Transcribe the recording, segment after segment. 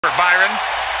Byron.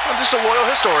 I'm just a loyal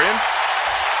historian.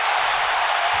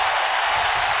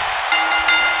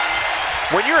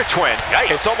 When you're a twin,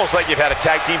 it's almost like you've had a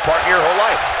tag team partner your whole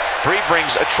life. Brie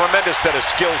brings a tremendous set of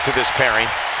skills to this pairing.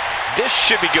 This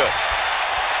should be good.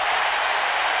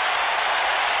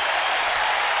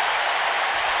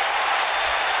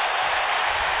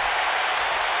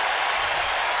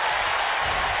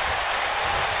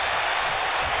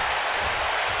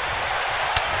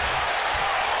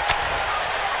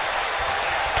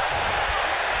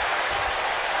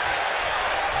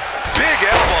 Big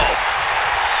elbow.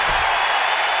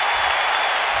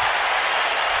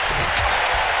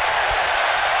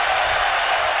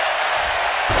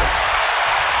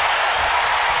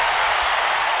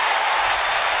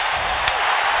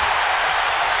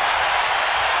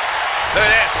 Look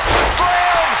at this.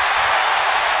 Slam!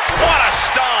 What a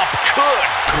stomp. Good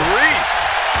grief.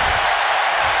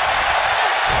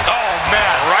 Oh,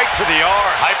 man. Right to the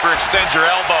arm. Hyperextend your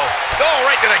elbow. Oh,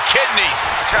 right to the kidneys.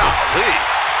 Golly.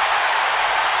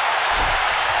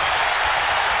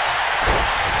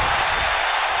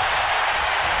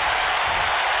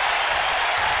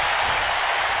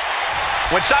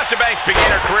 When Sasha Banks began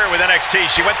her career with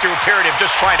NXT, she went through a period of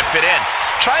just trying to fit in,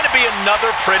 trying to be another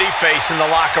pretty face in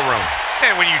the locker room.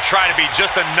 And when you try to be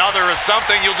just another of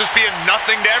something, you'll just be a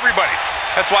nothing to everybody.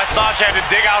 That's why Sasha had to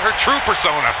dig out her true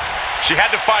persona. She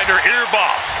had to find her inner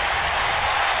boss.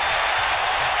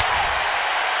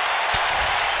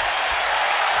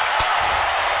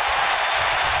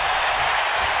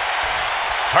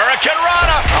 Hurricane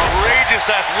Rana! Outrageous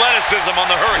athleticism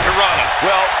on the Hurricane Rana.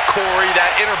 Well, Corey,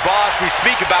 that inner boss we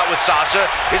speak about with Sasha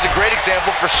is a great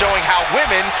example for showing how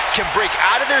women can break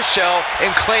out of their shell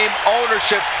and claim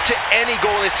ownership to any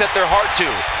goal they set their heart to.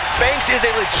 Banks is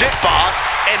a legit boss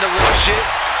and a legit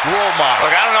role model.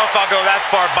 Look, I don't know if I'll go that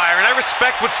far, Byron. I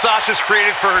respect what Sasha's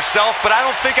created for herself, but I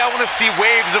don't think I want to see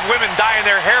waves of women dyeing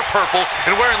their hair purple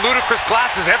and wearing ludicrous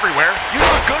glasses everywhere. You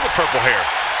look good with purple hair.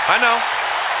 I know.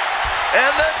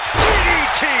 And the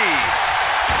DDT!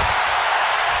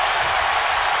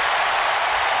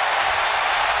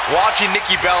 Watching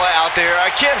Nikki Bella out there, I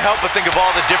can't help but think of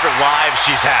all the different lives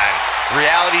she's had.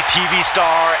 Reality TV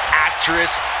star,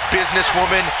 actress,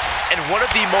 businesswoman, and one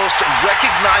of the most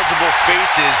recognizable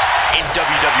faces in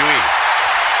WWE.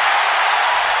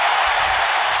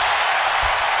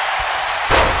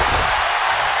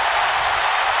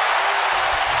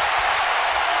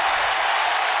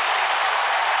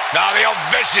 Now the old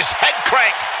vicious head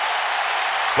crank.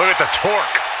 Look at the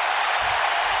torque.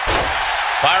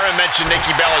 Byron mentioned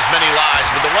Nikki Bella's many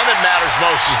lives, but the one that matters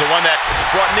most is the one that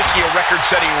brought Nikki a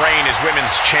record-setting reign as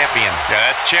women's champion. Yeah,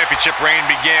 that championship reign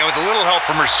began with a little help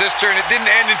from her sister, and it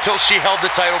didn't end until she held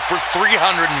the title for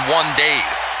 301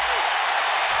 days.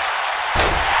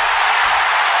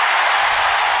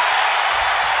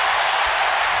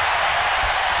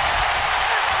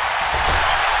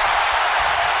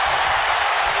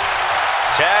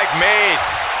 Tag made.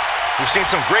 We've seen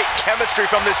some great chemistry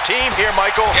from this team here,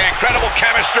 Michael. Yeah, incredible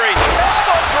chemistry.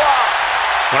 Elbow drop.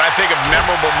 When I think of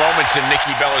memorable moments in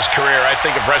Nikki Bella's career, I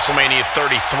think of WrestleMania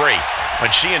 33,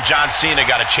 when she and John Cena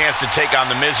got a chance to take on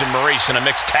The Miz and Maurice in a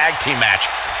mixed tag team match,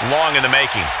 long in the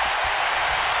making.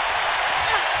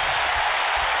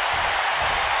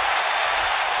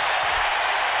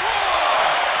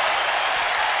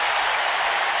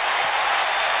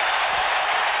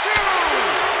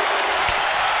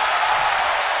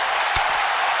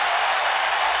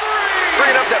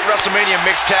 Bringing up that WrestleMania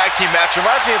mixed tag team match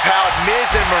reminds me of how Miz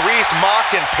and Maurice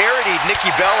mocked and parodied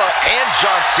Nikki Bella and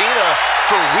John Cena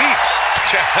for weeks.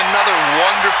 Another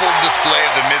wonderful display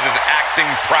of the Miz's acting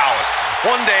prowess.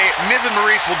 One day, Miz and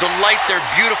Maurice will delight their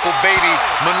beautiful baby,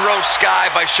 Monroe Sky,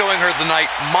 by showing her the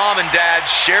night Mom and Dad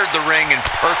shared the ring in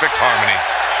perfect harmony.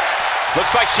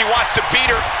 Looks like she wants to beat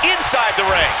her inside the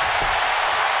ring.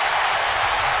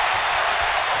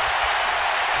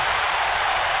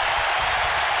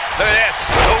 Look at this.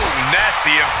 Oh,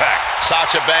 nasty impact.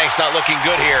 Sasha Banks not looking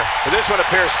good here. But this one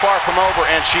appears far from over,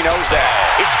 and she knows that.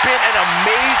 It's been an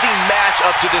amazing match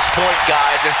up to this point,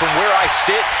 guys, and from where I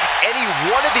sit, any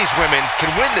one of these women can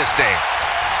win this thing.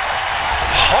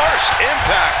 Harsh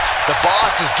impact. The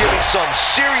boss is giving some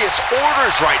serious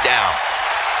orders right now.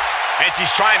 And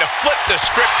she's trying to flip the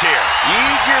script here.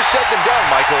 Easier said than done,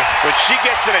 Michael. When she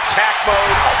gets in attack mode,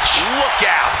 look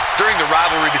out. During the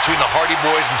rivalry between the Hardy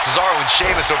Boys and Cesaro and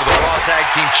Sheamus over the Raw Tag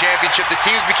Team Championship, the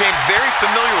teams became very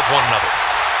familiar with one another.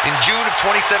 In June of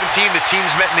 2017, the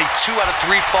teams met in a 2 out of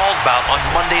 3 falls bout on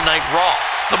Monday Night Raw.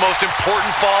 The most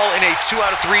important fall in a 2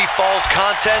 out of 3 falls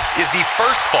contest is the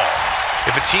first fall.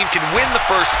 If a team can win the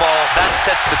first fall, that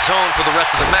sets the tone for the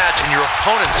rest of the match, and your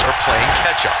opponents are playing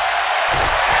catch-up.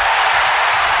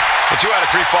 The 2 out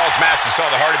of 3 falls match that saw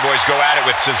the Hardy Boys go at it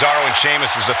with Cesaro and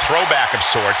Sheamus was a throwback of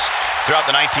sorts. Throughout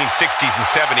the 1960s and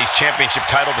 70s, championship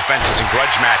title defenses and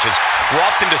grudge matches were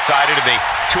often decided in the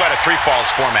 2 out of 3 falls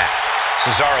format.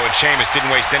 Cesaro and Sheamus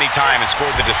didn't waste any time and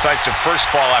scored the decisive first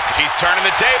fall after he's turning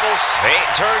the tables. They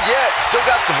ain't turned yet. Still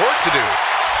got some work to do.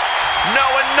 No,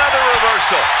 another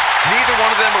reversal. Neither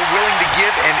one of them are willing to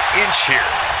give an inch here.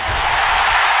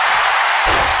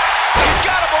 You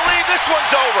gotta believe this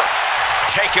one's over.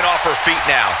 Taken off her feet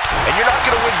now. And you're not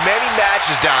going to win many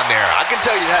matches down there, I can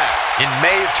tell you that. In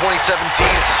May of 2017,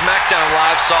 SmackDown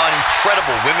Live saw an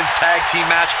incredible women's tag team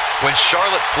match when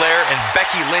Charlotte Flair and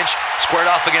Becky Lynch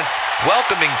squared off against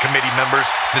welcoming committee members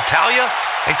Natalya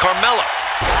and Carmella.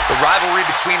 The rivalry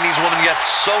between these women got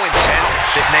so intense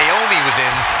that Naomi was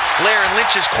in Flair and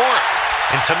Lynch's corner,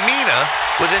 and Tamina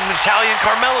was in Natalya and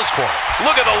Carmella's corner.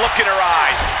 Look at the look in her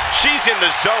eyes. She's in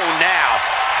the zone now.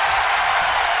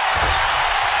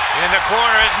 In the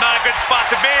corner is not a good spot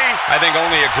to be. I think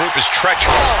only a group is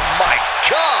treacherous. Oh, my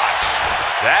gosh.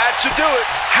 That should do it.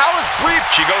 How is Brie?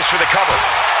 She goes for the cover.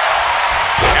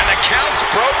 And the count's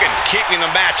broken, keeping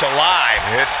the match alive.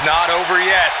 It's not over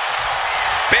yet.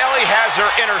 Bayley has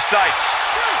her inner sights.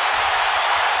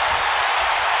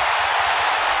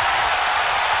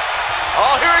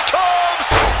 Oh, here it comes.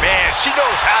 Man, she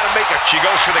knows how to make it. She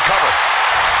goes for the cover.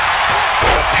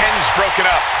 The pin's broken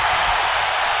up.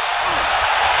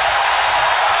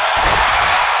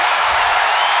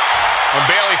 When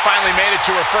Bayley finally made it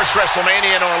to her first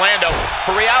WrestleMania in Orlando,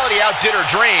 her reality outdid her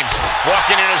dreams.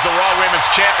 Walking in as the Raw Women's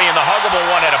Champion, the huggable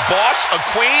one had a boss, a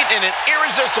queen, and an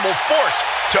irresistible force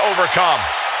to overcome.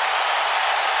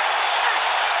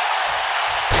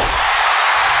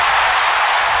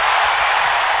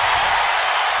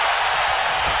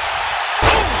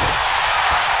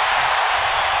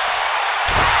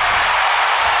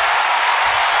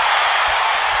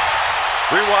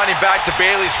 Rewinding back to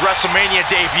Bayley's WrestleMania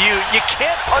debut, you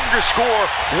can't underscore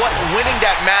what winning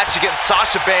that match against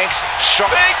Sasha Banks.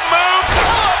 Big move,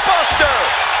 buster.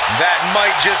 That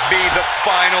might just be the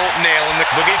final nail in the...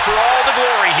 Looking for all the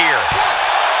glory here.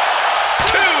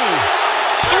 1, 2,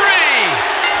 3.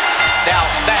 Now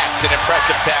that's an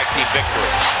impressive tag team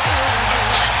victory.